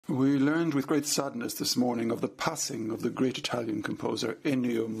We learned with great sadness this morning of the passing of the great Italian composer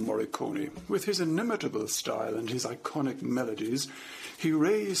Ennio Morricone. With his inimitable style and his iconic melodies, he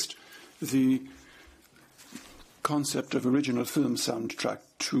raised the concept of original film soundtrack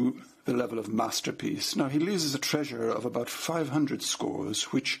to the level of masterpiece. Now, he leaves us a treasure of about 500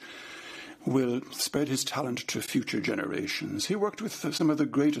 scores, which will spread his talent to future generations. He worked with some of the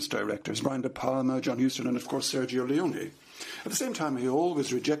greatest directors, Brian De Palma, John Huston, and of course Sergio Leone. At the same time, he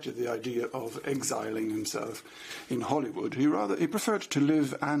always rejected the idea of exiling himself in Hollywood. He preferred to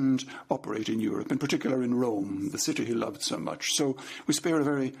live and operate in Europe, in particular in Rome, the city he loved so much. So we spare a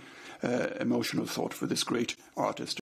very emotional thought for this great artist.